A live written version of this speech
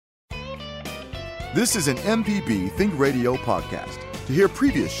This is an MPB Think Radio podcast. To hear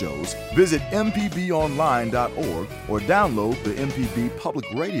previous shows, visit mpbonline.org or download the MPB Public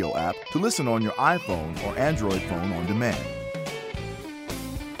Radio app to listen on your iPhone or Android phone on demand.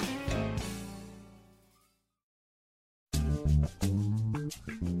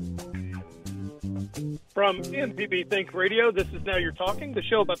 From MPB Think Radio, this is Now You're Talking, the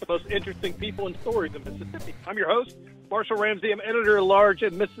show about the most interesting people and stories in Mississippi. I'm your host, Marshall Ramsey. I'm editor-at-large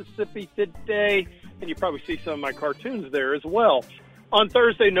at Mississippi Today, and you probably see some of my cartoons there as well. On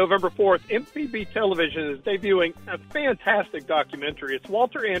Thursday, November 4th, MPB Television is debuting a fantastic documentary. It's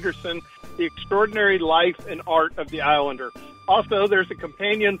Walter Anderson, The Extraordinary Life and Art of the Islander. Also, there's a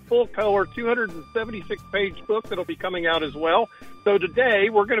companion full-color 276-page book that'll be coming out as well. So today,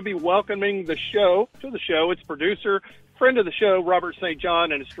 we're going to be welcoming the show. Its producer, friend of the show, Robert St.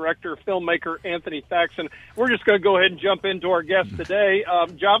 John, and its director, filmmaker, Anthony Thaxton. We're just going to go ahead and jump into our guest today.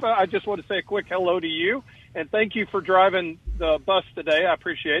 Java, I just want to say a quick hello to you, and thank you for driving the bus today. I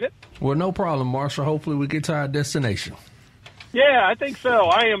appreciate it. Well, no problem, Marshall. Hopefully we get to our destination. Yeah, I think so.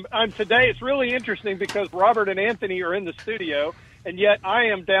 I'm today. It's really interesting because Robert and Anthony are in the studio, and yet I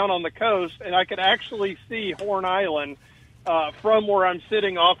am down on the coast, and I can actually see Horn Island from where I'm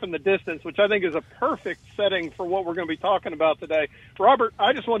sitting off in the distance, which I think is a perfect setting for what we're going to be talking about today. Robert,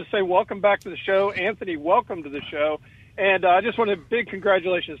 I just want to say welcome back to the show. Anthony, welcome to the show. And I just want to big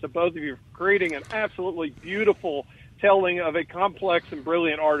congratulations to both of you for creating an absolutely beautiful telling of a complex and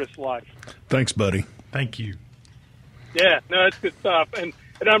brilliant artist's life. Thanks, buddy. Thank you. Yeah, no, it's good stuff. And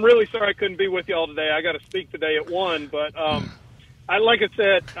I'm really sorry I couldn't be with y'all today. I got to speak today at 1, but like I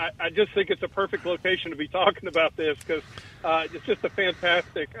said, I just think it's a perfect location to be talking about this because it's just a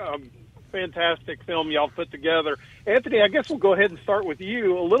fantastic film y'all put together. Anthony, I guess we'll go ahead and start with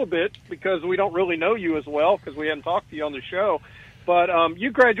you a little bit because we don't really know you as well because we hadn't talked to you on the show. But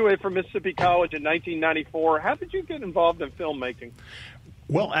you graduated from Mississippi College in 1994. How did you get involved in filmmaking?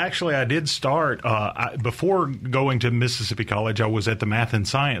 Well, actually, I did start before going to Mississippi College. I was at the Math and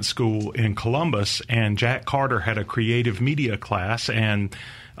Science School in Columbus, and Jack Carter had a creative media class. And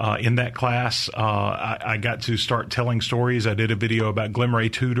in that class, I got to start telling stories. I did a video about Glen Ray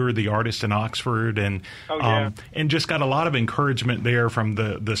Tudor, the artist in Oxford, and just got a lot of encouragement there from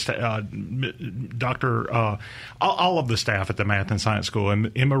all of the staff at the Math and Science School. And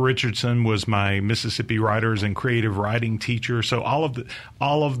Emma Richardson was my Mississippi Writers and Creative Writing teacher. So all of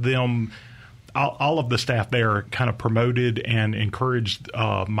the staff there kind of promoted and encouraged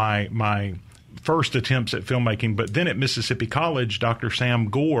my first attempts at filmmaking. But then at Mississippi College, Dr.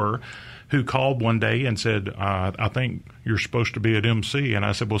 Sam Gore, who called one day and said, I think you're supposed to be at MC. And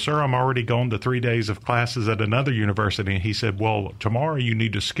I said, well, sir, I'm already gone to 3 days of classes at another university. And he said, well, tomorrow you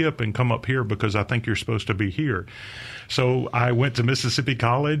need to skip and come up here because I think you're supposed to be here. So I went to Mississippi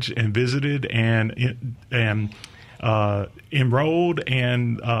College and visited and enrolled,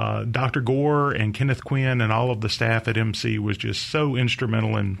 and Dr. Gore and Kenneth Quinn and all of the staff at MC was just so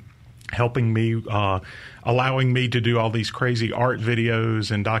instrumental in helping me, allowing me to do all these crazy art videos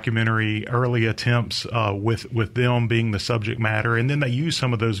and documentary early attempts with them being the subject matter. And then they used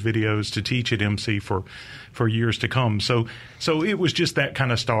some of those videos to teach at MC for years to come. So it was just that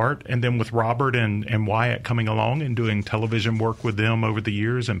kind of start. And then with Robert and Wyatt coming along and doing television work with them over the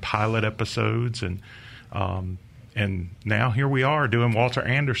years and pilot episodes. And now here we are doing Walter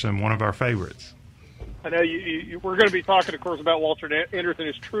Anderson, one of our favorites. I know we're going to be talking, of course, about Walter Anderson,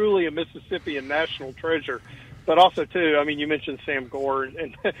 who's truly a Mississippian national treasure. But also, too, I mean, you mentioned Sam Gore,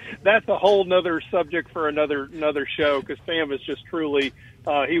 and that's a whole nother subject for another show because Sam is just truly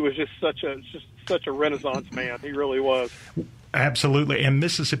he was just such a Renaissance man. He really was. Absolutely. And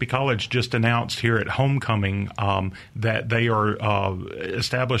Mississippi College just announced here at homecoming that they are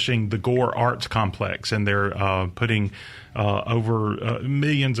establishing the Gore Arts Complex, and they're putting over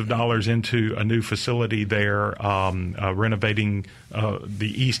millions of dollars into a new facility there, renovating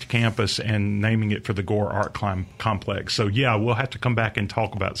the East Campus and naming it for the Gore Art Complex. So, yeah, we'll have to come back and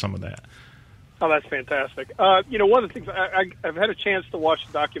talk about some of that. Oh, that's fantastic. One of the things, I've had a chance to watch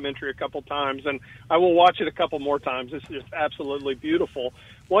the documentary a couple times, and I will watch it a couple more times. It's just absolutely beautiful.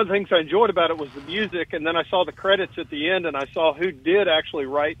 One of the things I enjoyed about it was the music, and then I saw the credits at the end, and I saw who did actually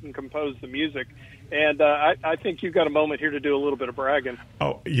write and compose the music. And I think you've got a moment here to do a little bit of bragging.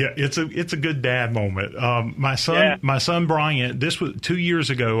 Oh yeah, it's a good dad moment. My son Bryant. This was 2 years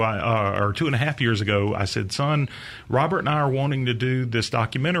ago, or 2.5 years ago. I said, son, Robert and I are wanting to do this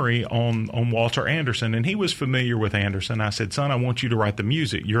documentary on Walter Anderson, and he was familiar with Anderson. I said, son, I want you to write the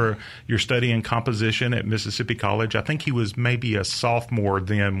music. You're studying composition at Mississippi College. I think he was maybe a sophomore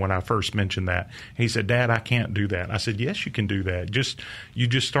then when I first mentioned that. He said, Dad, I can't do that. I said, yes, you can do that. You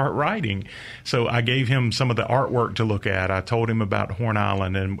just start writing. So I I gave him some of the artwork to look at. I told him about Horn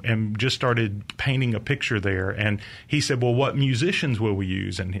Island and just started painting a picture there. And he said, well, what musicians will we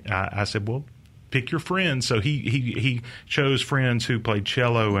use? And I said, well, pick your friends. So he chose friends who played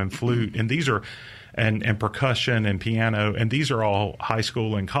cello and flute, and these are and percussion and piano, and these are all high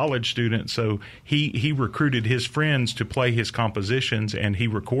school and college students. So he recruited his friends to play his compositions, and he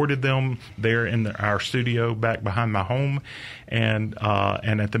recorded them there in our studio back behind my home, and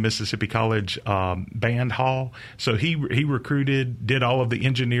at the Mississippi College band hall. So he recruited, did all of the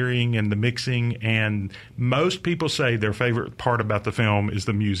engineering and the mixing, and most people say their favorite part about the film is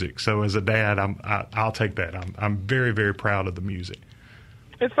the music. So as a dad, I'll take that. I'm very, very proud of the music.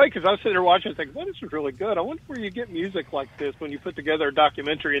 It's funny because I was sitting there watching and thinking, well, this is really good. I wonder where you get music like this when you put together a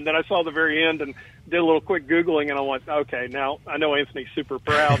documentary. And then I saw the very end and did a little quick Googling, and I went, okay, now I know Anthony's super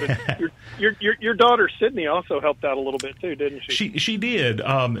proud. And your daughter, Sydney, also helped out a little bit too, didn't she? She did.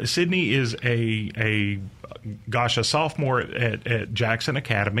 Sydney is a sophomore at Jackson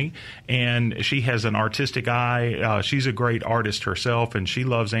Academy, and she has an artistic eye. She's a great artist herself, and she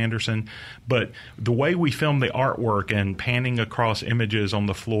loves Anderson. But the way we filmed the artwork and panning across images on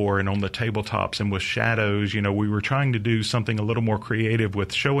the floor and on the tabletops and with shadows, we were trying to do something a little more creative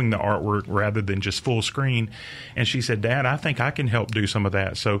with showing the artwork rather than just full screen. And she said, Dad, I think I can help do some of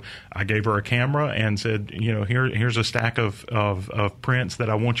that. So I gave her a camera and said, here's a stack of prints that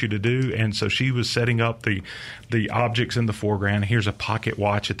I want you to do. And so she was setting up the objects in the foreground. Here's a pocket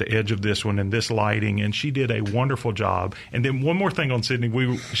watch at the edge of this one and this lighting, and she did a wonderful job. And then one more thing on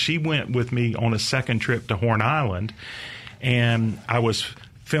Sydney, she went with me on a second trip to Horn Island, and I was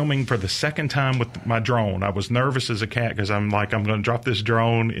filming for the second time with my drone. I was nervous as a cat because I'm going to drop this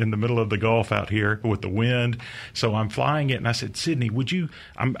drone in the middle of the Gulf out here with the wind. So I'm flying it, and I said, Sydney,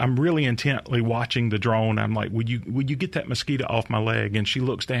 I'm really intently watching the drone. I'm like, would you get that mosquito off my leg? And she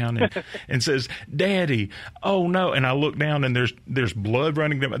looks down and says, Daddy, oh no. And I look down, and there's blood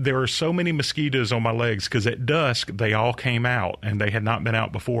running down. There are so many mosquitoes on my legs because at dusk they all came out, and they had not been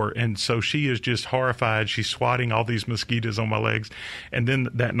out before. And so she is just horrified. She's swatting all these mosquitoes on my legs. And then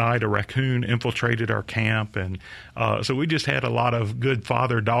that night, a raccoon infiltrated our camp, and so we just had a lot of good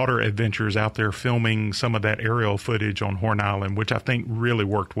father-daughter adventures out there filming some of that aerial footage on Horn Island, which I think really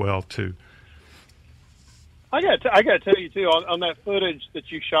worked well too. I got to tell you too, on that footage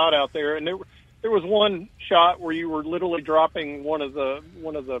that you shot out there, and there was one shot where you were literally dropping one of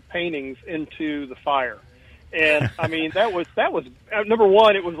the paintings into the fire, and I mean that was number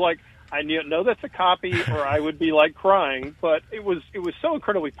one. It was like, I know that's a copy, or I would be like crying. But it was so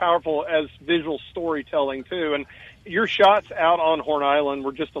incredibly powerful as visual storytelling too. And your shots out on Horn Island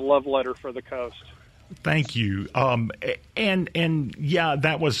were just a love letter for the coast. Thank you. And yeah,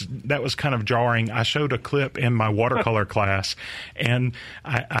 that was kind of jarring. I showed a clip in my watercolor class, and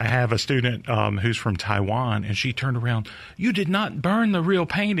I have a student who's from Taiwan, and she turned around, "You did not burn the real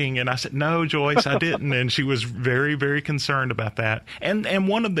painting." And I said, "No, Joyce, I didn't." And she was very, very concerned about that. And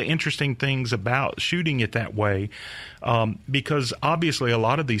one of the interesting things about shooting it that way, because obviously a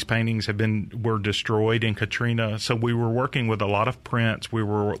lot of these paintings were destroyed in Katrina, so we were working with a lot of prints. We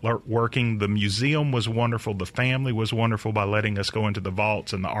were working. The museum was wonderful. The family was wonderful by letting us go into the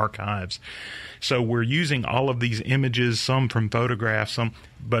vaults and the archives. So we're using all of these images, some from photographs,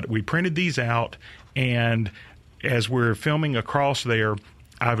 but we printed these out, and as we're filming across there,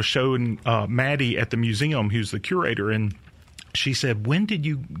 I was showing Maddie at the museum, who's the curator, and she said, "When did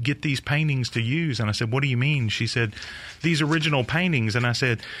you get these paintings to use?" And I said, "What do you mean?" She said, "These original paintings." And I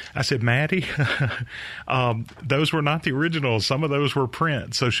said, Maddie, those were not the originals. Some of those were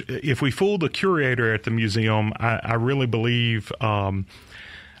prints. So if we fooled the curator at the museum, I really believe that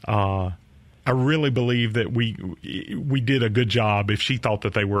we did a good job if she thought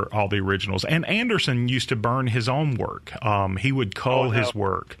that they were all the originals. And Anderson used to burn his own work. He would cull his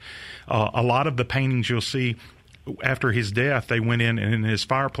work. A lot of the paintings you'll see, after his death, they went in, and in his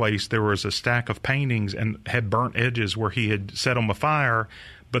fireplace there was a stack of paintings and had burnt edges where he had set them afire,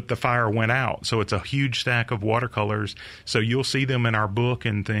 but the fire went out. So it's a huge stack of watercolors. So you'll see them in our book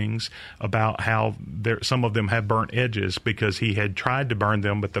and things about how some of them have burnt edges because he had tried to burn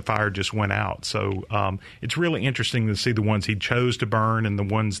them, but the fire just went out. So it's really interesting to see the ones he chose to burn and the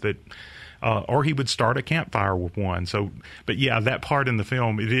ones that or he would start a campfire with one. So, but yeah, that part in the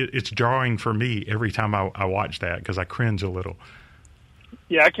film, it's jarring for me every time I watch that because I cringe a little.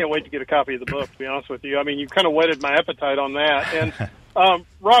 Yeah, I can't wait to get a copy of the book, to be honest with you. I mean, you kind of whetted my appetite on that. And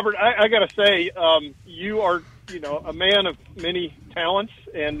Robert, I got to say, you are, a man of many talents,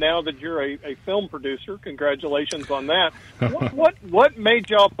 and now that you're a film producer, congratulations on that. What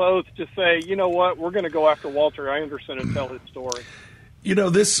made y'all both just say, you know what, we're going to go after Walter Anderson and tell his story?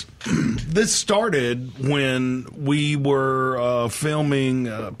 This started when we were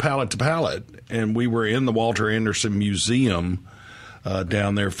filming Palette to Palette, and we were in the Walter Anderson Museum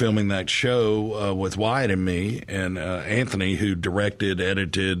down there filming that show with Wyatt and me, and Anthony, who directed,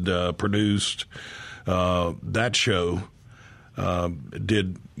 edited, produced that show.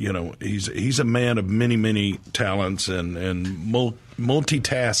 Did he's a man of many, many talents and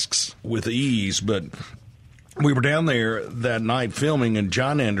multitasks with ease, but we were down there that night filming, and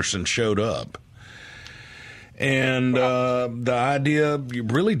John Anderson showed up. And the idea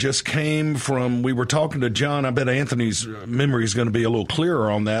really just came from, we were talking to John. I bet Anthony's memory is going to be a little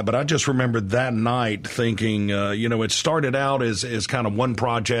clearer on that, but I just remember that night thinking, it started out as kind of one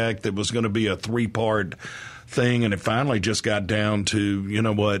project that was going to be a 3-part thing, and it finally just got down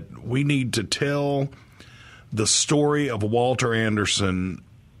to, we need to tell the story of Walter Anderson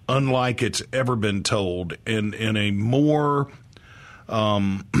unlike it's ever been told, in a more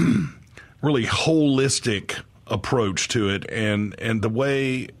really holistic approach to it, and the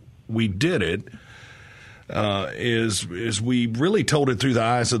way we did it is we really told it through the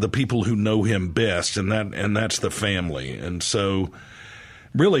eyes of the people who know him best, and that's the family. And so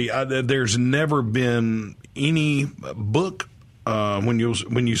really there's never been any book, when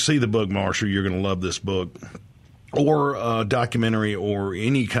you see the book, Marshall, you're going to love this book, or a documentary or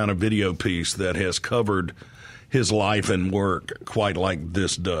any kind of video piece that has covered his life and work quite like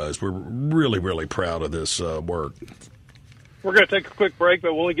this does. We're really, really proud of this work. We're going to take a quick break,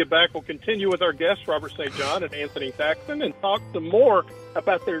 but when we get back, we'll continue with our guests, Robert St. John and Anthony Thaxton, and talk some more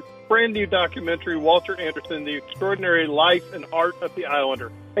about their brand new documentary, Walter Anderson, The Extraordinary Life and Art of the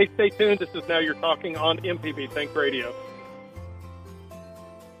Islander. Hey, stay tuned. This is Now You're Talking on MPB Think Radio.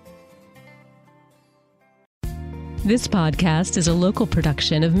 This podcast is a local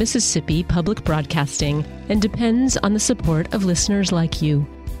production of Mississippi Public Broadcasting and depends on the support of listeners like you.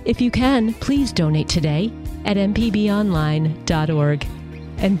 If you can, please donate today at mpbonline.org.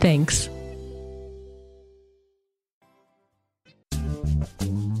 And thanks.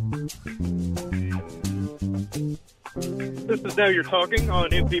 This is Now You're Talking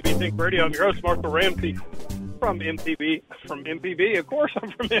on MPB Think Radio. I'm your host, Marshall Ramsey. From MPB. Of course,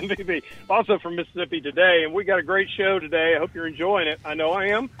 I'm from MPB. Also from Mississippi Today, and we got a great show today. I hope you're enjoying it. I know I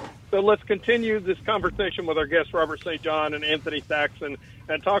am. So let's continue this conversation with our guests, Robert St. John and Anthony Thaxton,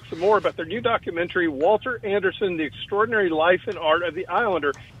 and talk some more about their new documentary, Walter Anderson, The Extraordinary Life and Art of the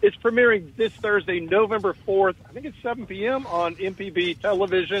Islander. It's premiering this Thursday, November 4th. I think it's 7 p.m. on MPB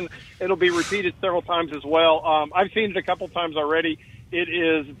television. It'll be repeated several times as well. I've seen it a couple times already. It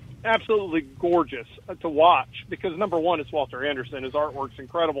is absolutely gorgeous to watch because, number one, it's Walter Anderson. His artwork's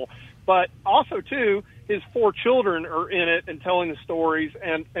incredible. But also, too, his 4 children are in it and telling the stories.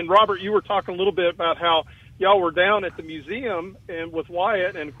 And Robert, you were talking a little bit about how y'all were down at the museum and with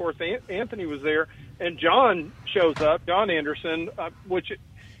Wyatt, and, of course, Anthony was there. And John shows up, John Anderson, which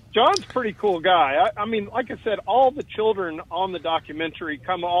John's a pretty cool guy. I mean, like I said, all the children on the documentary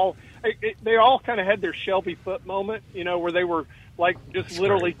they all kind of had their Shelby Foote moment, where they were like just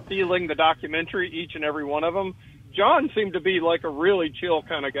literally stealing the documentary, each and every one of them. John seemed to be like a really chill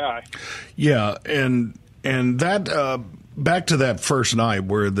kind of guy. Yeah, and that back to that first night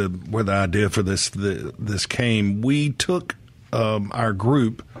where the idea for this came, we took our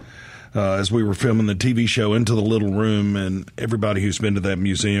group as we were filming the TV show into the little room, and everybody who's been to that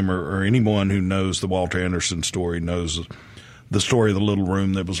museum or anyone who knows the Walter Anderson story knows the story of the little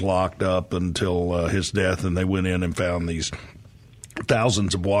room that was locked up until his death, and they went in and found these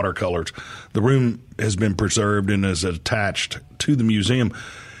thousands of watercolors. The room has been preserved and is attached to the museum.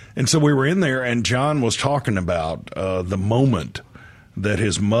 And so we were in there, and John was talking about the moment that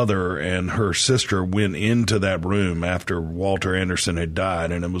his mother and her sister went into that room after Walter Anderson had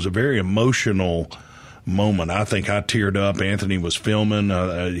died, and it was a very emotional moment. I think I teared up. Anthony was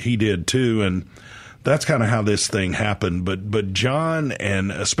filming. He did too, and that's kind of how this thing happened. But John,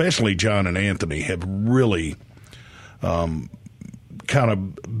 and especially John and Anthony, have really kind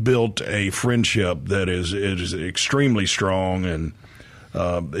of built a friendship that is extremely strong, and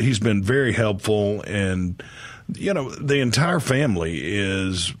he's been very helpful. And the entire family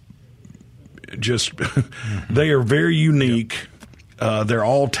is just they are very unique. They're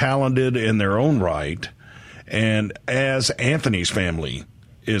all talented in their own right, and as Anthony's family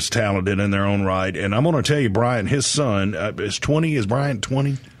is talented in their own right. And I'm going to tell you, Brian, his son is 20. Is Brian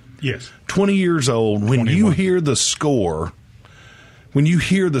 20? Yes. 20 years old. When 21. You hear the score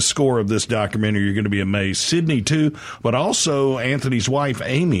of this documentary, you're going to be amazed. Sydney, too, but also Anthony's wife,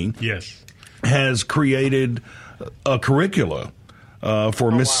 Amy, yes, has created a curricula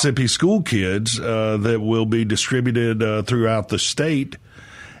for Mississippi school kids that will be distributed throughout the state.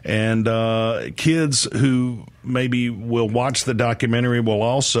 And kids who maybe will watch the documentary will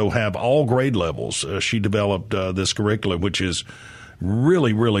also have all grade levels. She developed this curriculum, which is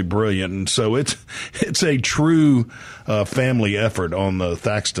really, really brilliant. And so it's a true family effort on the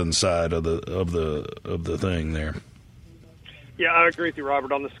Thaxton side of the thing there. Yeah, I agree with you,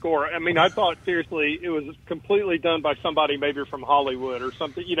 Robert, on the score. I mean, I thought seriously it was completely done by somebody maybe from Hollywood or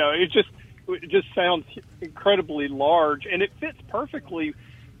something. You know, it just sounds incredibly large, and it fits perfectly.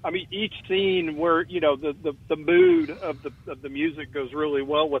 I mean, each scene where, you know, the mood of the music goes really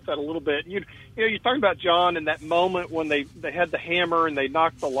well with that a little bit. You know, you're talking about John in that moment when they had the hammer and they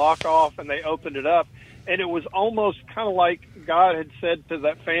knocked the lock off and they opened it up, and it was almost kind of like God had said to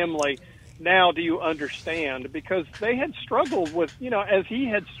that family, now do you understand? Because they had struggled with, you know, as he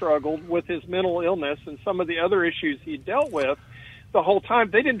had struggled with his mental illness and some of the other issues he dealt with the whole time.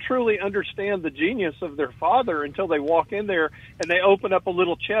 They didn't truly understand the genius of their father until they walk in there and they open up a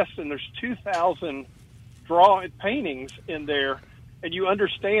little chest and there's 2,000 paintings in there, and you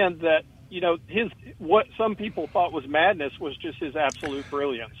understand that, you know, what some people thought was madness was just his absolute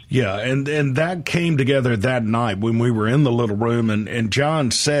brilliance. Yeah, and that came together that night when we were in the little room, and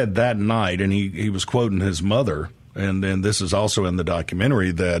John said that night, and he was quoting his mother, and this is also in the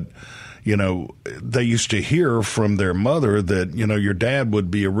documentary, that, you know, they used to hear from their mother that, you know, your dad would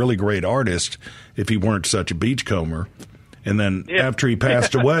be a really great artist if he weren't such a beachcomber. And then after he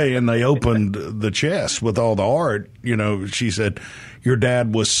passed away and they opened the chest with all the art, you know, she said, your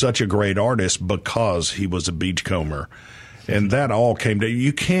dad was such a great artist because he was a beachcomber. And that all came to,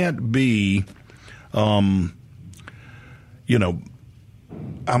 you can't be, you know,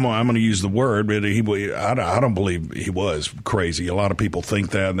 I'm going to use the word, but I don't believe he was crazy. A lot of people think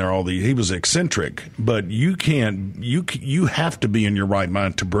that, and he was eccentric. But you have to be in your right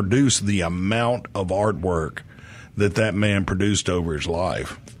mind to produce the amount of artwork that man produced over his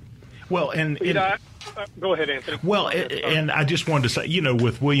life. Well, and go ahead, Anthony. Well, and I just wanted to say, you know,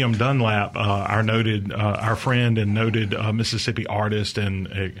 with William Dunlap, our friend and noted Mississippi artist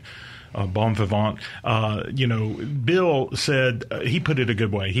and bon vivant, you know, Bill said, he put it a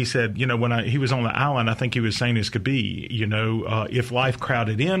good way. He said, you know, when he was on the island, I think he was saying as could be, you know, if life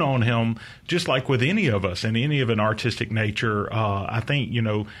crowded in on him, just like with any of us and any of an artistic nature, I think, you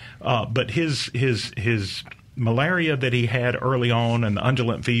know, but his malaria that he had early on and the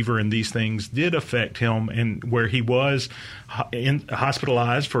undulant fever and these things did affect him, and where he was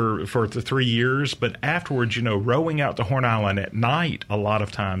hospitalized for the 3 years. But afterwards, you know, rowing out to Horn Island at night a lot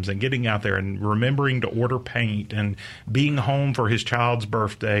of times and getting out there and remembering to order paint and being home for his child's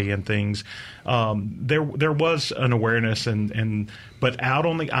birthday and things, there was an awareness but out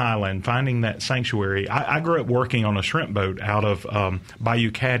on the island, finding that sanctuary. I grew up working on a shrimp boat out of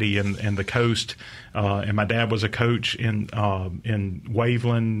Bayou Caddy and the coast, and my dad was a coach in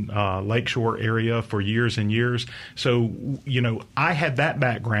Waveland, Lakeshore area for years and years. So, you know, I had that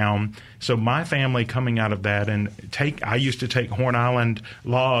background. So my family coming out of that, and I used to take Horn Island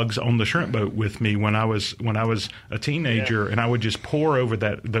logs on the shrimp boat with me when I was a teenager, and I would just pour over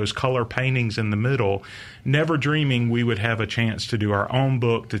those color paintings in the middle, never dreaming we would have a chance to do our own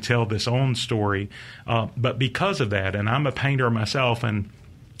book, to tell this own story. But because of that, and I'm a painter myself, and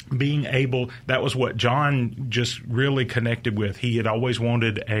being able, that was what John just really connected with. He had always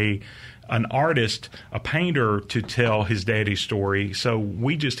wanted an artist, a painter, to tell his daddy's story. So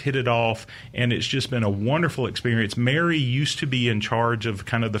we just hit it off, and it's just been a wonderful experience. Mary used to be in charge of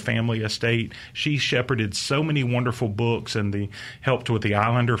kind of the family estate. She shepherded so many wonderful books and helped with the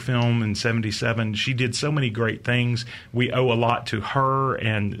Islander film in '77. She did so many great things. We owe a lot to her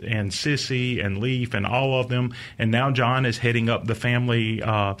and Sissy and Leaf and all of them. And now John is heading up the family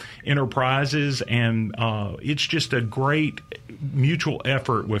enterprises, and it's just a great mutual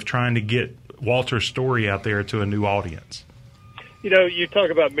effort with trying to get Walter's story out there to a new audience. You know, you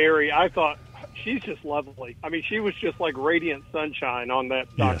talk about Mary. I thought she's just lovely. I mean, she was just like radiant sunshine on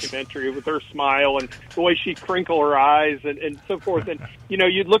that documentary, with her smile and the way she crinkle her eyes and so forth. And, you know,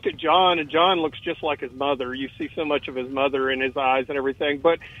 you'd look at John, and John looks just like his mother. You see so much of his mother in his eyes and everything.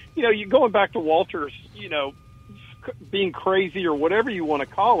 But, you know, you going back to Walter's, you know, being crazy or whatever you want to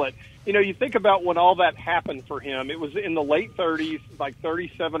call it, you know, you think about when all that happened for him. It was in the late 30s, like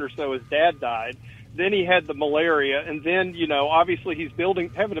 37 or so, his dad died. Then he had the malaria, and then, you know, obviously he's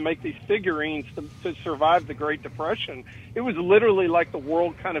having to make these figurines to survive the Great Depression. It was literally like the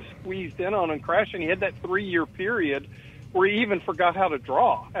world kind of squeezed in on him, crashing. He had that 3-year period where he even forgot how to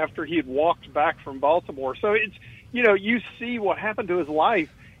draw after he had walked back from Baltimore. So it's, you know, you see what happened to his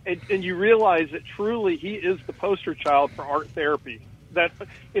life, and you realize that truly he is the poster child for art therapy. that,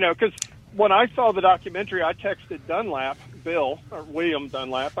 because when I saw the documentary, I texted Dunlap, Bill, or William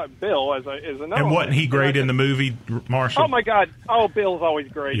Dunlap, Bill, as an And wasn't he great in the movie, Marshall? Oh, my God. Oh, Bill's always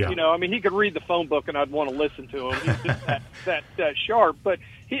great. Yeah. He could read the phone book, and I'd want to listen to him. He's just that sharp. But,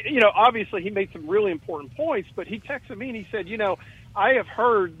 he, obviously he made some really important points, but he texted me, and he said, I have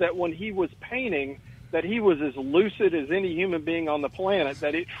heard that when he was painting, that he was as lucid as any human being on the planet,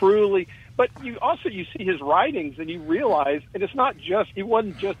 that it truly... But you see his writings, and you realize, and it's not just, he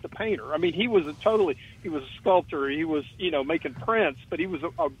wasn't just a painter. I mean, he was a sculptor. He was, making prints, but he was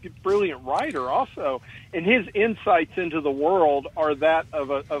a brilliant writer also. And his insights into the world are that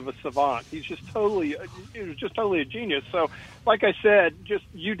of a savant. He was just totally a genius. So, like I said,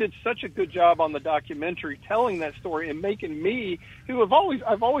 you did such a good job on the documentary telling that story and making me, who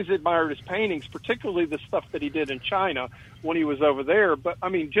I've always admired his paintings, particularly the stuff that he did in China when he was over there. But I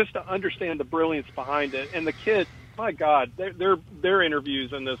mean, just to understand the brilliance behind it, and the kids, my God, their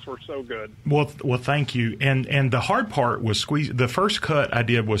interviews in this were so good. Well, thank you. And the hard part was the first cut I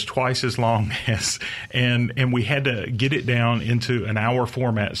did was twice as long as, and we had to get it down into an hour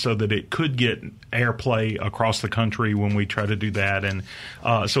format so that it could get airplay across the country when we try to do that. And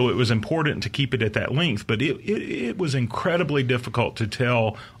so it was important to keep it at that length, but it was incredibly difficult to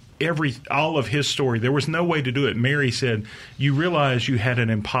tell all of his story. There was no way to do it. Mary said, you realize you had an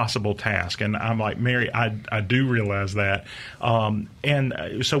impossible task. And I'm like, Mary, I do realize that.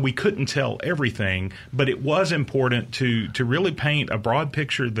 And so we couldn't tell everything, but it was important to really paint a broad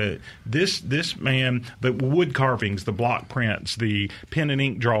picture that this man, the wood carvings, the block prints, the pen and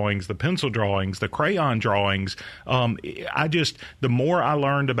ink drawings, the pencil drawings, the crayon drawings, the more I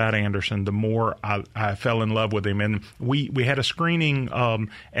learned about Anderson, the more I fell in love with him. And we had a screening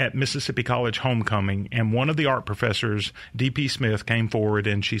at Mississippi College Homecoming, and one of the art professors, D.P. Smith, came forward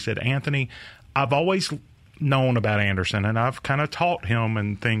and she said, Anthony, I've always known about Anderson and I've kind of taught him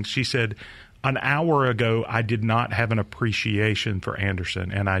and things. She said, an hour ago, I did not have an appreciation for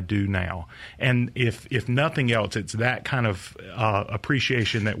Anderson, and I do now. And if nothing else, it's that kind of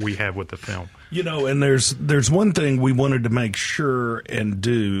appreciation that we have with the film. And there's one thing we wanted to make sure and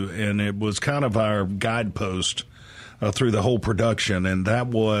do, and it was kind of our guidepost through the whole production, and that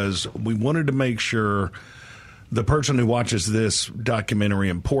was we wanted to make sure the person who watches this documentary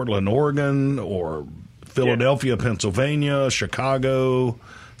in Portland, Oregon, or Philadelphia, Pennsylvania, Chicago,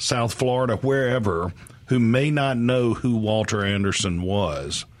 South Florida, wherever, who may not know who Walter Anderson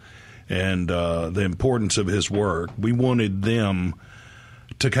was and the importance of his work, we wanted them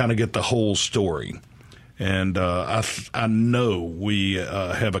to kind of get the whole story. And I know we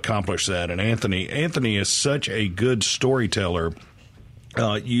have accomplished that. And Anthony is such a good storyteller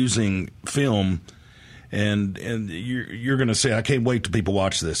using film. And you're going to say, I can't wait till people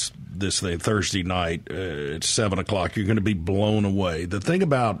watch this thing Thursday night at 7:00. You're going to be blown away. The thing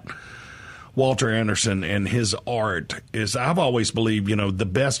about Walter Anderson and his art is I've always believed, the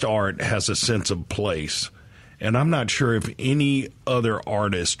best art has a sense of place. And I'm not sure if any other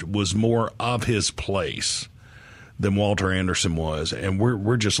artist was more of his place than Walter Anderson was. And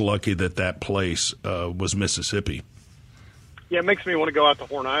we're just lucky that place was Mississippi. Yeah, it makes me want to go out to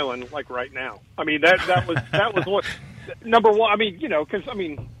Horn Island like right now. I mean, that was what number one. I mean, because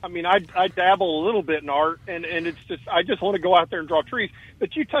I dabble a little bit in art, and it's just I just want to go out there and draw trees.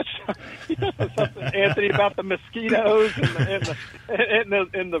 But you touched on something, Anthony, about the mosquitoes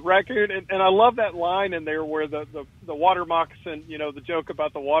and the record, and I love that line in there where the water moccasin, the joke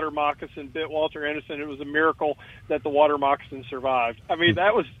about the water moccasin bit Walter Anderson. It was a miracle that the water moccasin survived. I mean,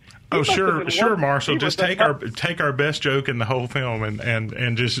 that was. Oh, sure, Marshall. Just take our best joke in the whole film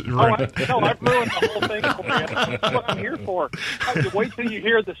and just. I've ruined the whole thing for you. That's what I'm here for. Wait till you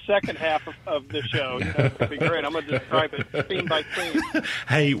hear the second half of the show. It'll be great. I'm going to describe it scene by scene.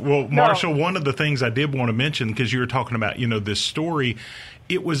 Hey, well, Marshall, one of the things I did want to mention, because you were talking about, this story,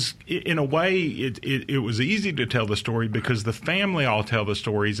 it was, in a way, it was easy to tell the story because the family all tell the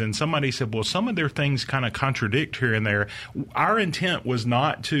stories, and somebody said, well, some of their things kind of contradict here and there. Our intent was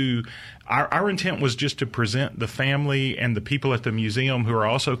not to... Our intent was just to present the family and the people at the museum who are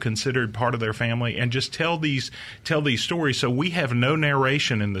also considered part of their family and just tell these stories. So we have no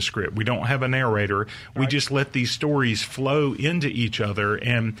narration in the script. We don't have a narrator. We just let these stories flow into each other.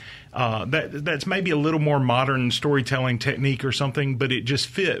 And that's maybe a little more modern storytelling technique or something, but it just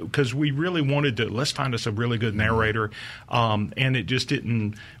fit because we really wanted to, let's find us a really good narrator. And it just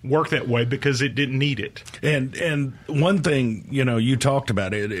didn't work that way because it didn't need it. And one thing, you talked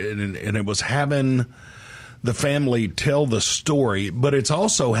about it, and it was having the family tell the story, but it's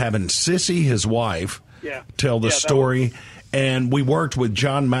also having Sissy, his wife, tell the story. And we worked with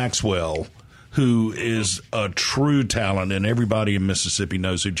John Maxwell who is a true talent, and everybody in Mississippi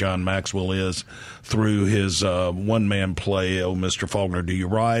knows who John Maxwell is through his one-man play, Oh, Mr. Faulkner, Do You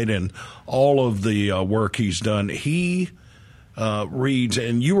Write, and all of the work he's done. He reads,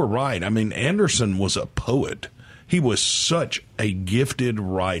 and you were right. I mean, Anderson was a poet. He was such a gifted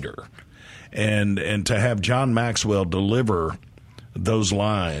writer. And to have John Maxwell deliver those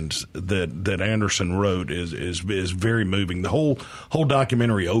lines that Anderson wrote is very moving. The whole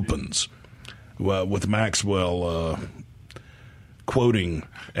documentary opens with Maxwell quoting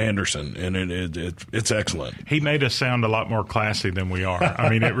Anderson, and it's excellent. He made us sound a lot more classy than we are. I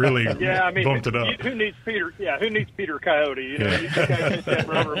mean, it really bumped it up. Who needs Peter? Yeah, who needs Peter Coyote? You guys get that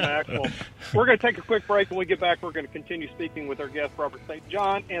Robert Maxwell. We're going to take a quick break. When we get back, we're going to continue speaking with our guest, Robert St.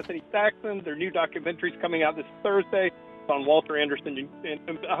 John, Anthony Thaxton. Their new documentary's coming out this Thursday. It's on Walter Anderson. And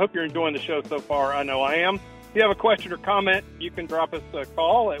I hope you're enjoying the show so far. I know I am. If you have a question or comment, you can drop us a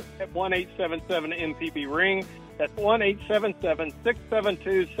call at 1-877-MPB-RING. That's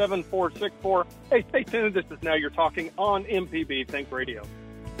 1-877-672-7464. Hey, stay tuned. This is Now You're Talking on MPB Think Radio.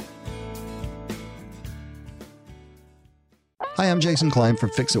 Hi, I'm Jason Klein from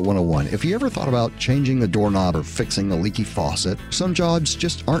Fix It 101. If you ever thought about changing a doorknob or fixing a leaky faucet, some jobs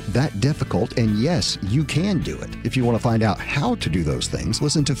just aren't that difficult, and yes, you can do it. If you want to find out how to do those things,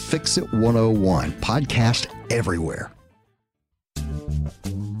 listen to Fix It 101, podcast everywhere.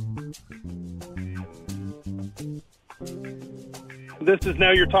 This is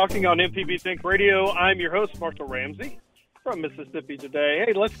Now You're Talking on MPB Think Radio. I'm your host, Marshall Ramsey from Mississippi Today.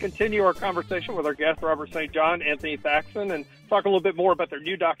 Hey, let's continue our conversation with our guest, Robert St. John, Anthony Thaxton, and talk a little bit more about their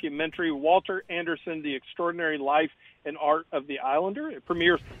new documentary, Walter Anderson, The Extraordinary Life and Art of the Islander. It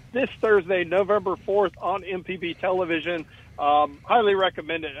premieres this Thursday, November 4th on MPB Television. Highly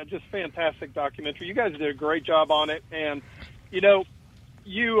recommend it. Just fantastic documentary. You guys did a great job on it. And, you know,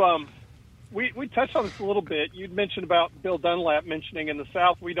 we touched on this a little bit. You'd mentioned about Bill Dunlap mentioning in the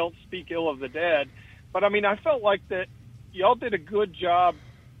South we don't speak ill of the dead. But, I mean, I felt like that y'all did a good job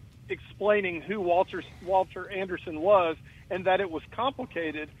explaining who Walter Anderson was and that it was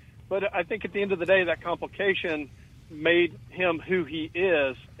complicated. But I think at the end of the day, that complication made him who he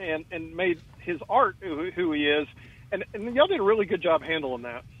is and made his art who he is. And y'all did a really good job handling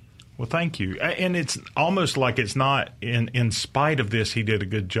that. Well, thank you. And it's almost like it's not in spite of this he did a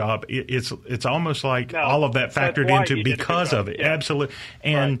good job. It's almost like all of that factored into because of it. Yeah. Absolutely.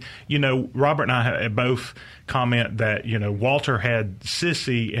 And, right. You know, Robert and I both comment that, you know, Walter had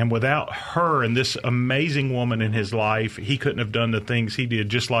Sissy, and without her and this amazing woman in his life, he couldn't have done the things he did,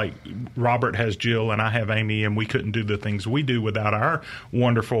 just like Robert has Jill and I have Amy, and we couldn't do the things we do without our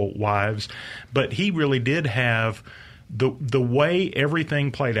wonderful wives. But he really did have the way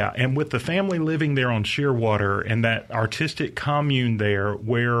everything played out, and with the family living there on Shearwater and that artistic commune there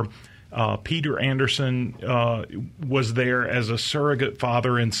where Peter Anderson was there as a surrogate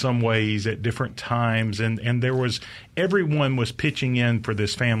father in some ways at different times, and there was everyone was pitching in for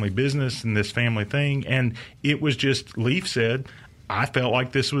this family business and this family thing, and it was just, Leif said, I felt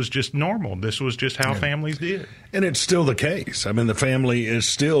like this was just normal. This was just how families did. And it's still the case. I mean, the family is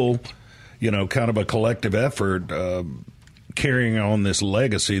still, you know, kind of a collective effort carrying on this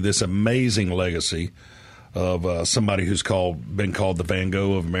legacy, this amazing legacy of somebody who's been called the Van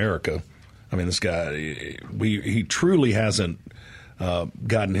Gogh of America. I mean, this guy, he truly hasn't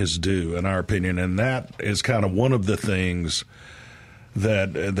gotten his due, in our opinion, and that is kind of one of the things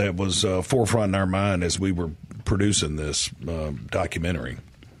that was forefront in our mind as we were producing this documentary.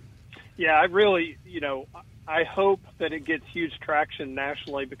 Yeah, I really, you know, I hope that it gets huge traction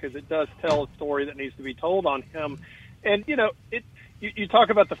nationally because it does tell a story that needs to be told on him. And, you know, you talk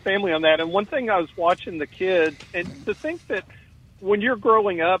about the family on that. And one thing I was watching the kids, and to think that when you're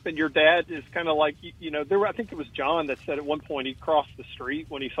growing up and your dad is kind of like, you know, I think it was John that said at one point he crossed the street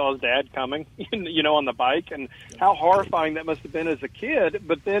when he saw his dad coming, you know, on the bike, and how horrifying that must have been as a kid.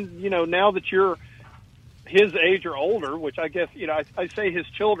 But then, you know, now that you're his age or older, which I guess, you know, I say his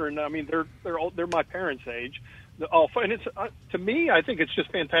children, I mean, they're my parents' age. And it's, to me, I think it's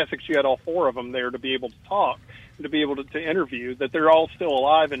just fantastic you had all four of them there to be able to talk and to be able to interview, that they're all still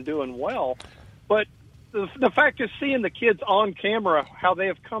alive and doing well. But the fact is seeing the kids on camera, how they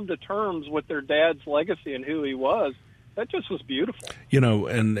have come to terms with their dad's legacy and who he was, that just was beautiful. You know,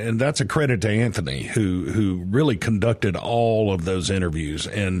 and that's a credit to Anthony, who really conducted all of those interviews.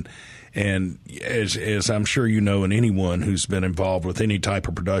 And as I'm sure you know, and anyone who's been involved with any type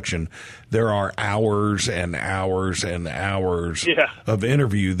of production, there are hours and hours and hours of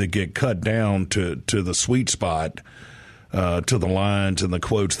interview that get cut down to the sweet spot, to the lines and the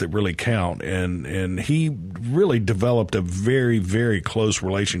quotes that really count. And he really developed a very, very close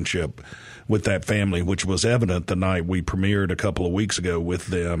relationship with that family, which was evident the night we premiered a couple of weeks ago with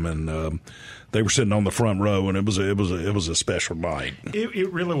them, and they were sitting on the front row, and it was a special night.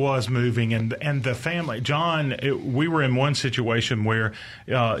 It really was moving, and the family, John. We were in one situation where,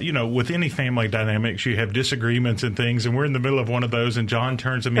 with any family dynamics, you have disagreements and things, and we're in the middle of one of those, and John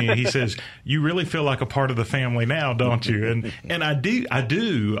turns to me and he says, "You really feel like a part of the family now, don't you?" And I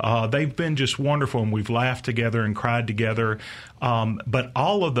do. They've been just wonderful, and we've laughed together and cried together. But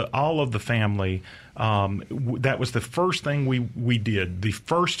all of the family. That was the first thing we did. The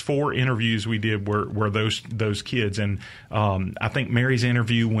first 4 interviews we did were those kids, and I think Mary's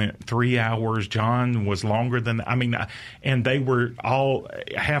interview went 3 hours. John was longer than and they were all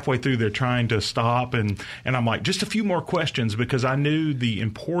halfway through. They're trying to stop, and I'm like, just a few more questions, because I knew the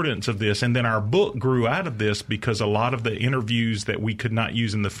importance of this. And then our book grew out of this, because a lot of the interviews that we could not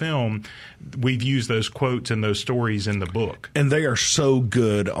use in the film, we've used those quotes and those stories in the book. And they are so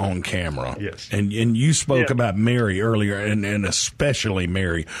good on camera. Yes. And you spoke about Mary earlier, and especially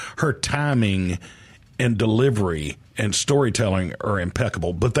Mary. Her timing and delivery and storytelling are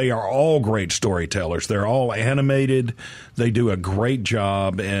impeccable, but they are all great storytellers. They're all animated. They do a great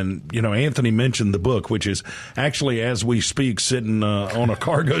job. And, Anthony mentioned the book, which is actually, as we speak, sitting on a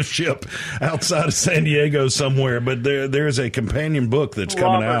cargo ship outside of San Diego somewhere. But there's a companion book that's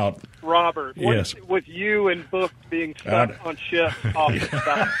coming out. Robert, yes. With you and Book being stuck on ship off the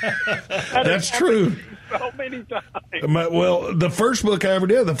side. That's true. So many times. Well, the first book I ever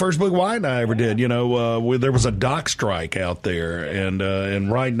did, the first book Wyatt and I ever did, there was a dock strike out there,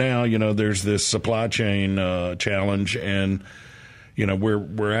 and right now, there's this supply chain challenge, and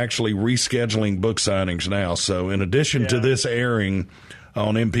we're actually rescheduling book signings now. So in addition to this airing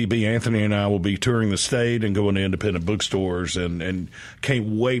on MPB, Anthony and I will be touring the state and going to independent bookstores, and can't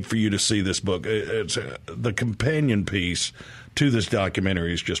wait for you to see this book. It's the companion piece to this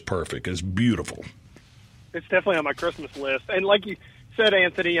documentary is just perfect. It's beautiful. It's definitely on my Christmas list. And like you said,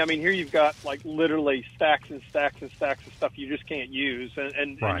 Anthony, here you've got literally stacks and stacks and stacks of stuff you just can't use,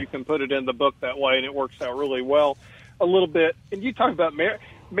 and you can put it in the book that way, and it works out really well a little bit. And you talk about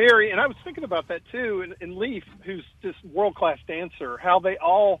Mary, and I was thinking about that too, and Leif, who's this world-class dancer, how they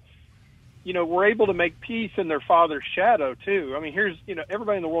all, were able to make peace in their father's shadow too. Here's,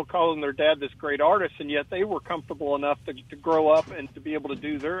 everybody in the world calling their dad this great artist, and yet they were comfortable enough to grow up and to be able to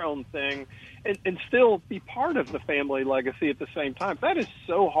do their own thing and still be part of the family legacy at the same time. That is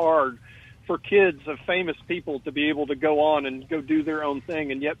so hard for kids of famous people to be able to go on and go do their own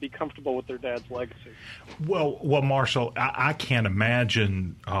thing and yet be comfortable with their dad's legacy. Well, Marshall, I can't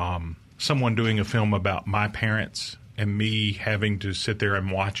imagine someone doing a film about my parents and me having to sit there and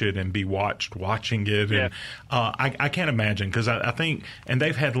watch it and be watching it. And I can't imagine, because I think, and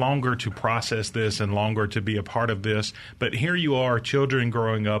they've had longer to process this and longer to be a part of this. But here you are, children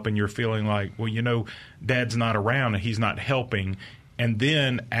growing up, and you're feeling like, well, Dad's not around and he's not helping. And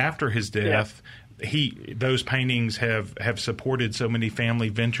then after his death, those paintings have supported so many family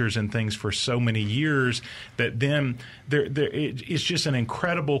ventures and things for so many years that then it's just an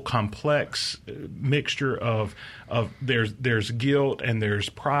incredible complex mixture of there's guilt and there's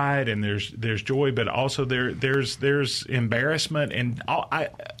pride and there's joy, but also there's embarrassment and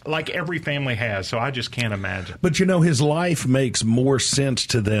like every family has. So I just can't imagine. But his life makes more sense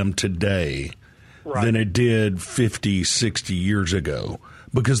to them today than it did 50, 60 years ago,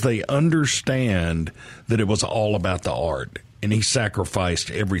 because they understand that it was all about the art, and he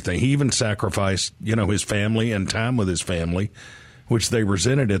sacrificed everything. He even sacrificed, his family and time with his family, which they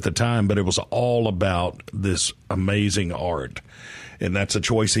resented at the time, but it was all about this amazing art. And that's a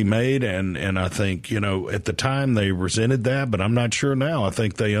choice he made, and I think, at the time they resented that, but I'm not sure now. I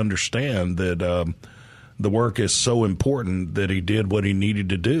think they understand that the work is so important that he did what he needed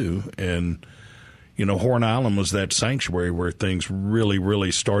to do. And Horn Island was that sanctuary where things really,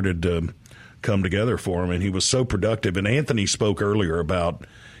 really started to come together for him, and he was so productive. And Anthony spoke earlier about,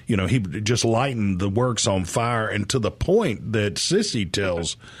 he just lightened the works on fire, and to the point that Sissy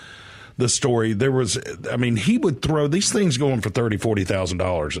tells the story, he would throw these things going for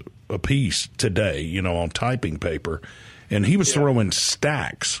 $30,000-$40,000 a piece today, on typing paper, and he was throwing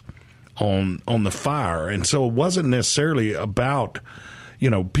stacks on the fire, and so it wasn't necessarily about.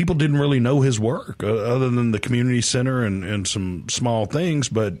 People didn't really know his work other than the community center and some small things.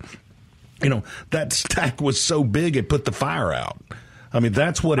 But, that stack was so big it put the fire out.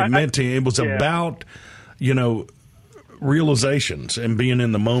 That's what it meant to him. It was about, realizations and being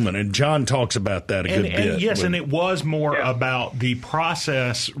in the moment. And John talks about that a good bit. Yes, and it was more about the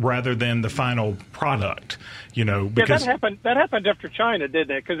process rather than the final product. Because that happened after China,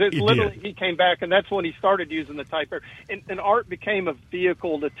 didn't it? Because he came back, and that's when he started using the typewriter. And art became a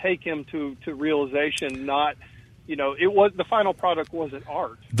vehicle to take him to realization. Not, it was the final product wasn't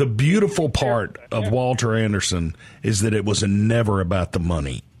art. The beautiful part of Walter Anderson is that it was never about the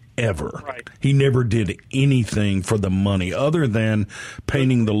money. Ever. Right. He never did anything for the money other than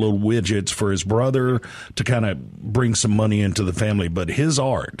painting the little widgets for his brother to kind of bring some money into the family. But his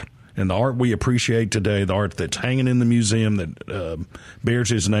art, and the art we appreciate today, the art that's hanging in the museum that bears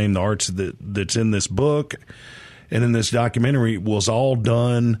his name, the art that's in this book and in this documentary, was all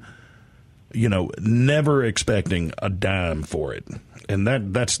done, never expecting a dime for it. And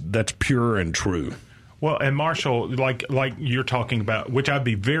that's pure and true. Well, and Marshall, like you're talking about, which I'd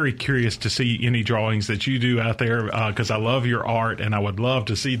be very curious to see any drawings that you do out there, because I love your art and I would love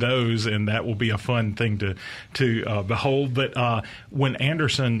to see those, and that will be a fun thing to behold. But when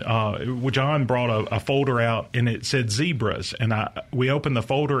Anderson, John brought a folder out and it said zebras, and we opened the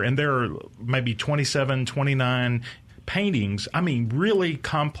folder and there are maybe 27, 29 paintings, really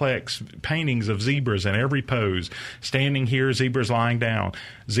complex paintings of zebras in every pose. Standing here, zebras lying down,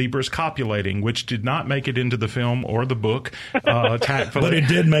 zebras copulating, which did not make it into the film or the book, tactfully. But it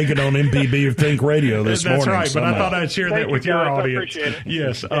did make it on MPB Think Radio this morning. That's right, somehow. but I thought I'd share that with your audience. I appreciate it.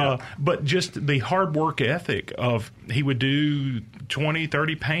 Yes, but just the hard work ethic of, he would do 20,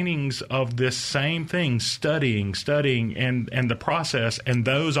 30 paintings of this same thing, studying, and the process, and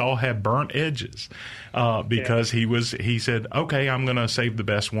those all have burnt edges because he said, okay, I'm going to save the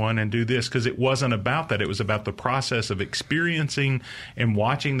best one and do this, because it wasn't about that. It was about the process of experiencing and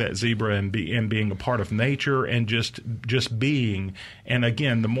watching that zebra and being a part of nature and just being. And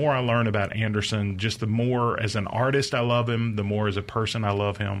again, the more I learn about Anderson, just the more as an artist I love him, the more as a person I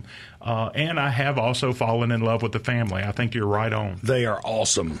love him. And I have also fallen in love with the family. I think you're right on. They are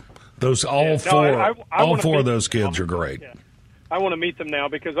awesome. Those all four of those kids are great. Yeah. I want to meet them now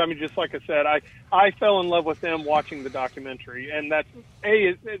because, just like I said, I fell in love with them watching the documentary. And that's,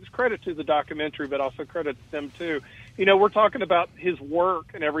 it's credit to the documentary, but also credit to them, too. We're talking about his work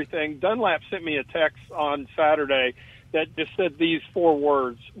and everything. Dunlap sent me a text on Saturday that just said these 4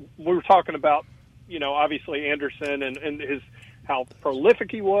 words. We were talking about, obviously Anderson and his how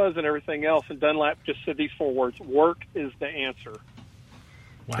prolific he was and everything else. And Dunlap just said these 4 words: work is the answer.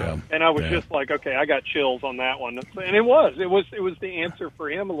 Wow. Yeah. And I was just like, okay, I got chills on that one. And it was the answer for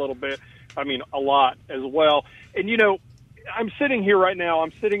him a little bit. A lot as well. And, I'm sitting here right now.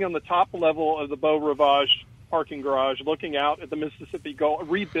 I'm sitting on the top level of the Beau Rivage parking garage looking out at the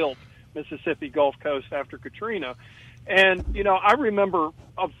rebuilt Mississippi Gulf Coast after Katrina. And, I remember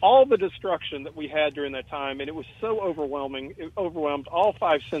of all the destruction that we had during that time, and it was so overwhelming. It overwhelmed all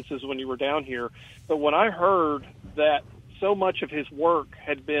 5 senses when you were down here. But when I heard that so much of his work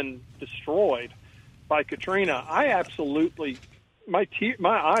had been destroyed by Katrina, I absolutely, my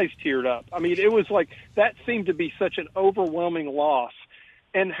eyes teared up. It was like that seemed to be such an overwhelming loss.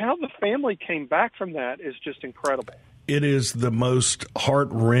 And how the family came back from that is just incredible. It is the most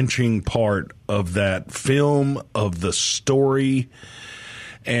heart-wrenching part of that film, of the story.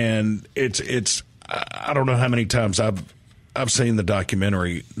 And it's I don't know how many times I've seen the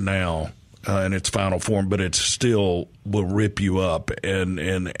documentary now in its final form, but it still will rip you up. And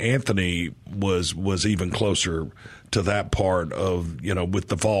Anthony was even closer to that part of, with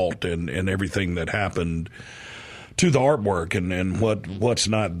the vault and everything that happened to the artwork and what's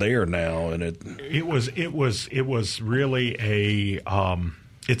not there now. And it was really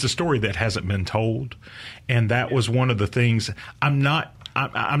it's a story that hasn't been told. And that was one of the things. I'm not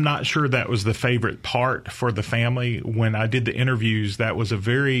sure that was the favorite part for the family. When I did the interviews, that was a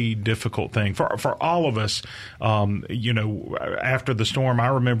very difficult thing for all of us. After the storm, I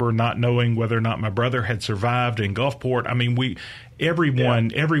remember not knowing whether or not my brother had survived in Gulfport.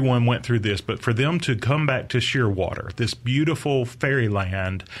 Everyone went through this, but for them to come back to Shearwater, this beautiful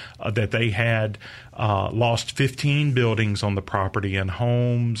fairyland that they had, lost 15 buildings on the property and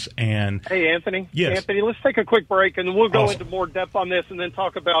homes. And hey, Anthony. Yes. Anthony, let's take a quick break, and then we'll go into more depth on this, and then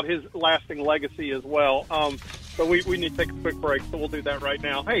talk about his lasting legacy as well. But we need to take a quick break, so we'll do that right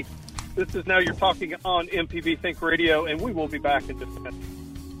now. Hey, this is Now You're Talking on MPB Think Radio, and we will be back in just a minute.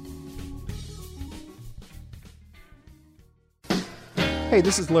 Hey,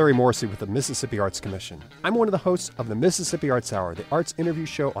 this is Larry Morrissey with the Mississippi Arts Commission. I'm one of the hosts of the Mississippi Arts Hour, the arts interview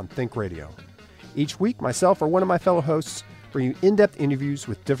show on Think Radio. Each week, myself or one of my fellow hosts bring you in-depth interviews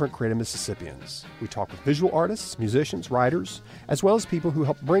with different creative Mississippians. We talk with visual artists, musicians, writers, as well as people who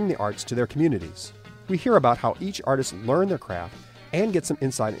help bring the arts to their communities. We hear about how each artist learned their craft and get some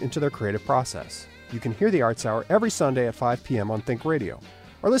insight into their creative process. You can hear the Arts Hour every Sunday at 5 p.m. on Think Radio,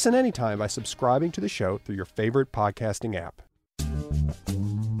 or listen anytime by subscribing to the show through your favorite podcasting app.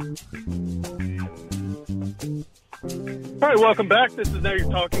 All right, welcome back. This is Now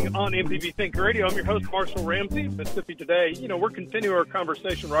You're Talking on MPB Think Radio. I'm your host, Marshall Ramsey, Mississippi Today. You know, we're continuing our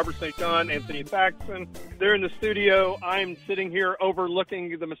conversation. Robert St. John, Anthony Thaxton, they're in the studio. I'm sitting here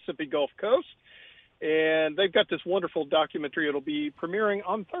overlooking the Mississippi Gulf Coast, and they've got this wonderful documentary. It'll be premiering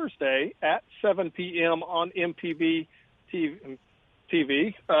on Thursday at 7 p.m. on MPB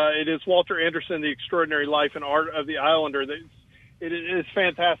TV. It is Walter Anderson, The Extraordinary Life and Art of the Islander. It is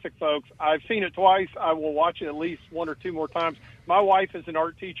fantastic, folks. I've seen it twice. I will watch it at least one or two more times. My wife is an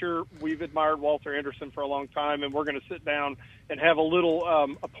art teacher. We've admired Walter Anderson for a long time, and we're going to sit down and have a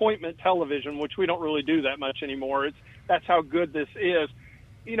little appointment television, which we don't really do that much anymore. That's how good this is.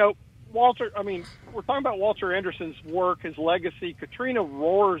 You know, Walter, I mean, we're talking about Walter Anderson's work, his legacy. Katrina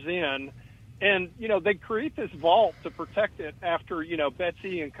roars in, and, you know, they create this vault to protect it after, you know,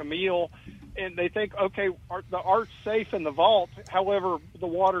 Betsy and Camille. And they think, okay, the art's safe in the vault. However, the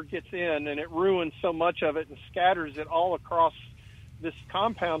water gets in and it ruins so much of it and scatters it all across this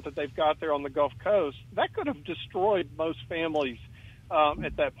compound that they've got there on the Gulf Coast. That could have destroyed most families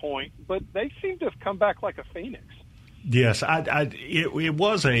at that point. But they seem to have come back like a phoenix. Yes, it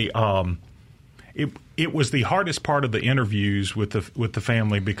was a it was the hardest part of the interviews with the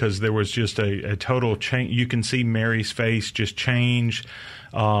family, because there was just a total change. You can see Mary's face just change.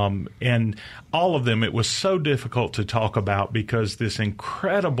 And all of them, it was so difficult to talk about because this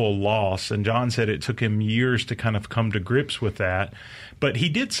incredible loss, and John said it took him years to kind of come to grips with that. But he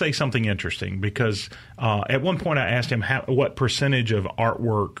did say something interesting, because at one point I asked him what percentage of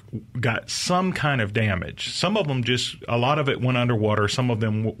artwork got some kind of damage. Some of them a lot of it went underwater. Some of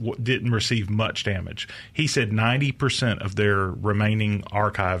them didn't receive much damage. He said 90% of their remaining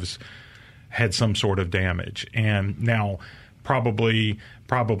archives had some sort of damage. And now probably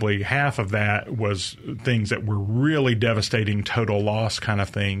half of that was things that were really devastating, total loss kind of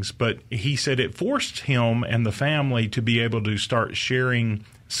things. But he said it forced him and the family to be able to start sharing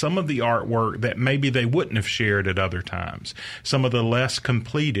some of the artwork that maybe they wouldn't have shared at other times, some of the less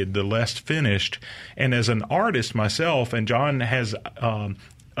completed, the less finished. And as an artist myself, and John has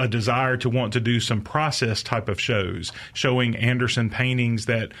a desire to want to do some process type of shows, showing Anderson paintings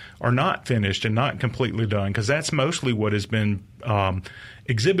that are not finished and not completely done, because that's mostly what has been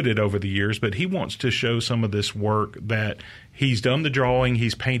exhibited over the years. But he wants to show some of this work that he's done the drawing,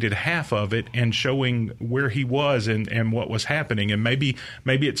 he's painted half of it, and showing where he was and what was happening. And maybe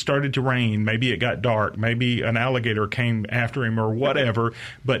it started to rain, maybe it got dark, maybe an alligator came after him or whatever,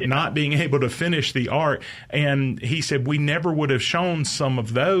 but not being able to finish the art. And he said we never would have shown some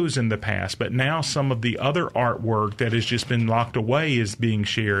of those in the past, but now some of the other artwork that has just been locked away is being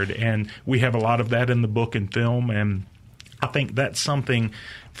shared. And we have a lot of that in the book and film, and I think that's something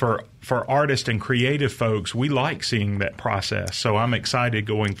for artists and creative folks. We like seeing that process, so I'm excited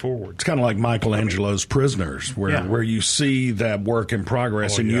going forward. It's kind of like Michelangelo's Prisoners, where you see that work in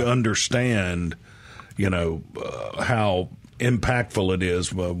progress you understand, how impactful it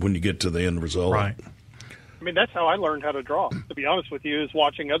is when you get to the end result. Right. I mean, that's how I learned how to draw, to be honest with you, is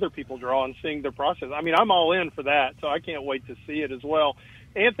watching other people draw and seeing their process. I mean, I'm all in for that, so I can't wait to see it as well.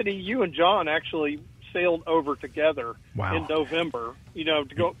 Anthony, you and John actually sailed over together in November, to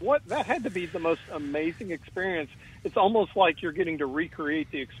go. That had to be the most amazing experience. It's almost like you're getting to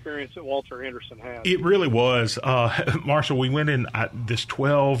recreate the experience that Walter Anderson had. It really was. Marshall, we went in this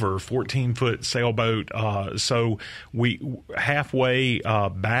 12 or 14-foot sailboat. So we halfway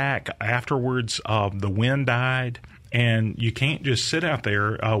back afterwards, the wind died. And you can't just sit out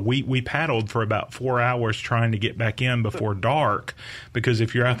there. We paddled for about 4 hours trying to get back in before dark, because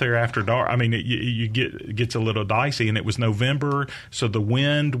if you're out there after dark, I mean, it gets a little dicey. And it was November, so the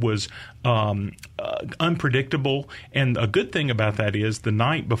wind was unpredictable. And a good thing about that is the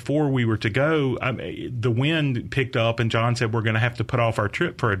night before we were to go, the wind picked up, and John said, we're going to have to put off our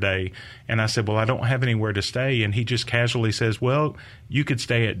trip for a day. And I said, well, I don't have anywhere to stay. And he just casually says, well, you could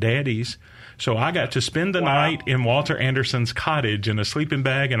stay at Daddy's. So I got to spend the night in Walter Anderson's cottage in a sleeping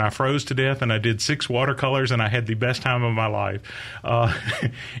bag, and I froze to death, and I did 6 watercolors, and I had the best time of my life.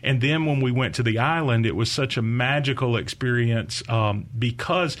 And then when we went to the island, it was such a magical experience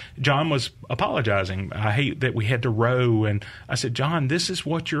because John was apologizing. I hate that we had to row, and I said, John, this is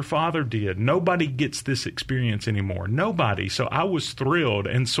what your father did. Nobody gets this experience anymore. Nobody. So I was thrilled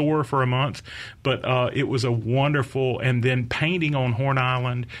and sore for a month, but it was a wonderful, and then painting on Horn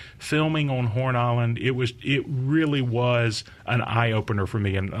Island, filming on on Horn Island, it really was an eye opener for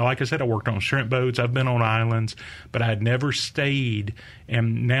me. And like I said, I worked on shrimp boats. I've been on islands, but I had never stayed.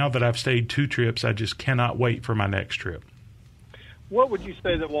 And now that I've stayed 2 trips, I just cannot wait for my next trip. What would you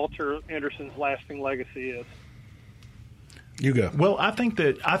say that Walter Anderson's lasting legacy is? You go. Well, I think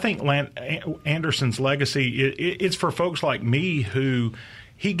Anderson's legacy it's for folks like me who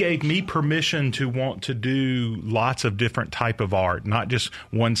he gave me permission to want to do lots of different type of art, not just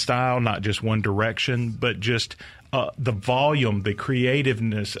one style, not just one direction, but just the volume, the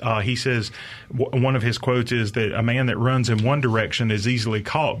creativeness. He says one of his quotes is that a man that runs in one direction is easily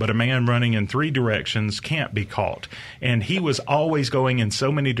caught, but a man running in 3 directions can't be caught. And he was always going in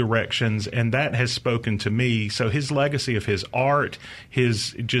so many directions, and that has spoken to me. So his legacy of his art,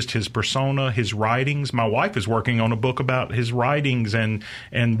 his persona, his writings. My wife is working on a book about his writings and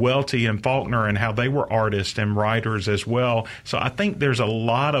Welty and Faulkner and how they were artists and writers as well. So I think there's a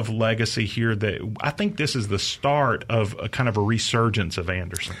lot of legacy here that I think this is the start of a kind of a resurgence of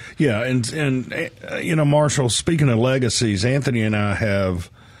Anderson. Yeah, and you know, Marshall, speaking of legacies, Anthony and I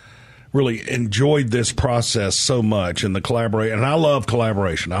have really enjoyed this process so much and the collaboration. And I love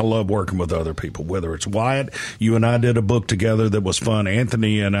collaboration. I love working with other people, whether it's Wyatt. You and I did a book together that was fun.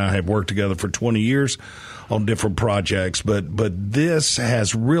 Anthony and I have worked together for 20 years on different projects, but this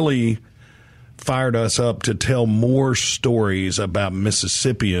has really fired us up to tell more stories about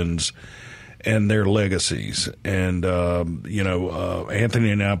Mississippians and their legacies. And, Anthony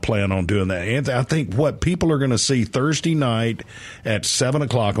and I plan on doing that. And I think what people are going to see Thursday night at 7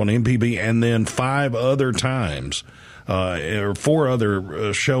 o'clock on MPB and then 5 other times, or 4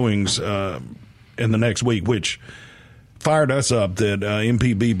 other showings in the next week, which fired us up that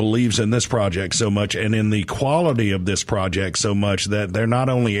MPB believes in this project so much and in the quality of this project so much that they're not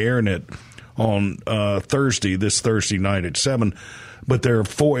only airing it on this Thursday night at 7, but there are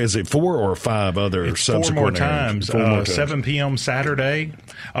 4 or 5 other subsequent 4 more times. 4 more times. 7 p.m. Saturday,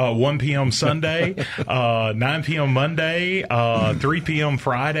 1 p.m. Sunday, 9 p.m. Monday, 3 p.m.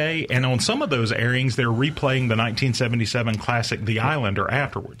 Friday. And on some of those airings, they're replaying the 1977 classic The Islander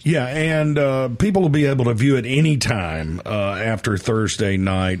afterwards. Yeah, and people will be able to view it any time after Thursday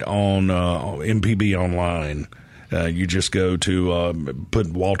night on MPB Online. You just go to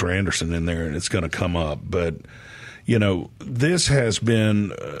put Walter Anderson in there, and it's going to come up. But this has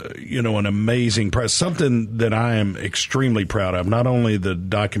been, an amazing press, something that I am extremely proud of, not only the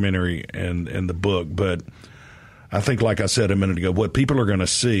documentary and the book, but I think, like I said a minute ago, what people are going to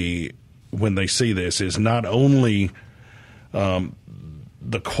see when they see this is not only the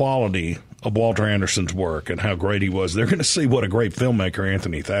quality of Walter Anderson's work and how great he was, they're going to see what a great filmmaker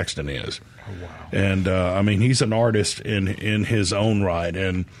Anthony Thaxton is. Oh, wow. And, he's an artist in his own right,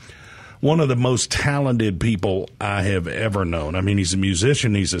 and one of the most talented people I have ever known. I mean, he's a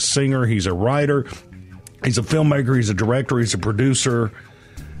musician, he's a singer, he's a writer, he's a filmmaker, he's a director, he's a producer.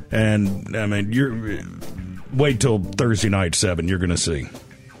 And, wait till Thursday night, 7, you're going to see.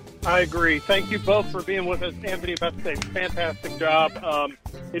 I agree. Thank you both for being with us. Anthony, about to say, fantastic job.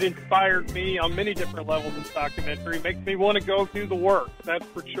 It inspired me on many different levels in this documentary. It makes me want to go do the work, that's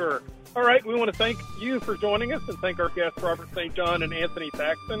for sure. All right, we want to thank you for joining us and thank our guests, Robert St. John and Anthony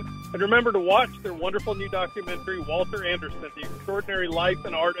Thaxton. And remember to watch their wonderful new documentary, Walter Anderson, The Extraordinary Life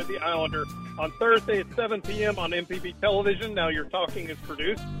and Art of the Islander, on Thursday at 7 p.m. on MPB Television. Now You're Talking is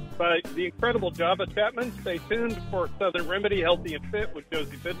produced by the incredible Java Chapman. Stay tuned for Southern Remedy, Healthy and Fit with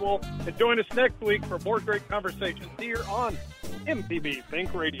Josie Bidwell. And join us next week for more great conversations here on MPB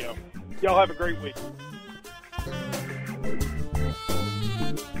Think Radio. Y'all have a great week.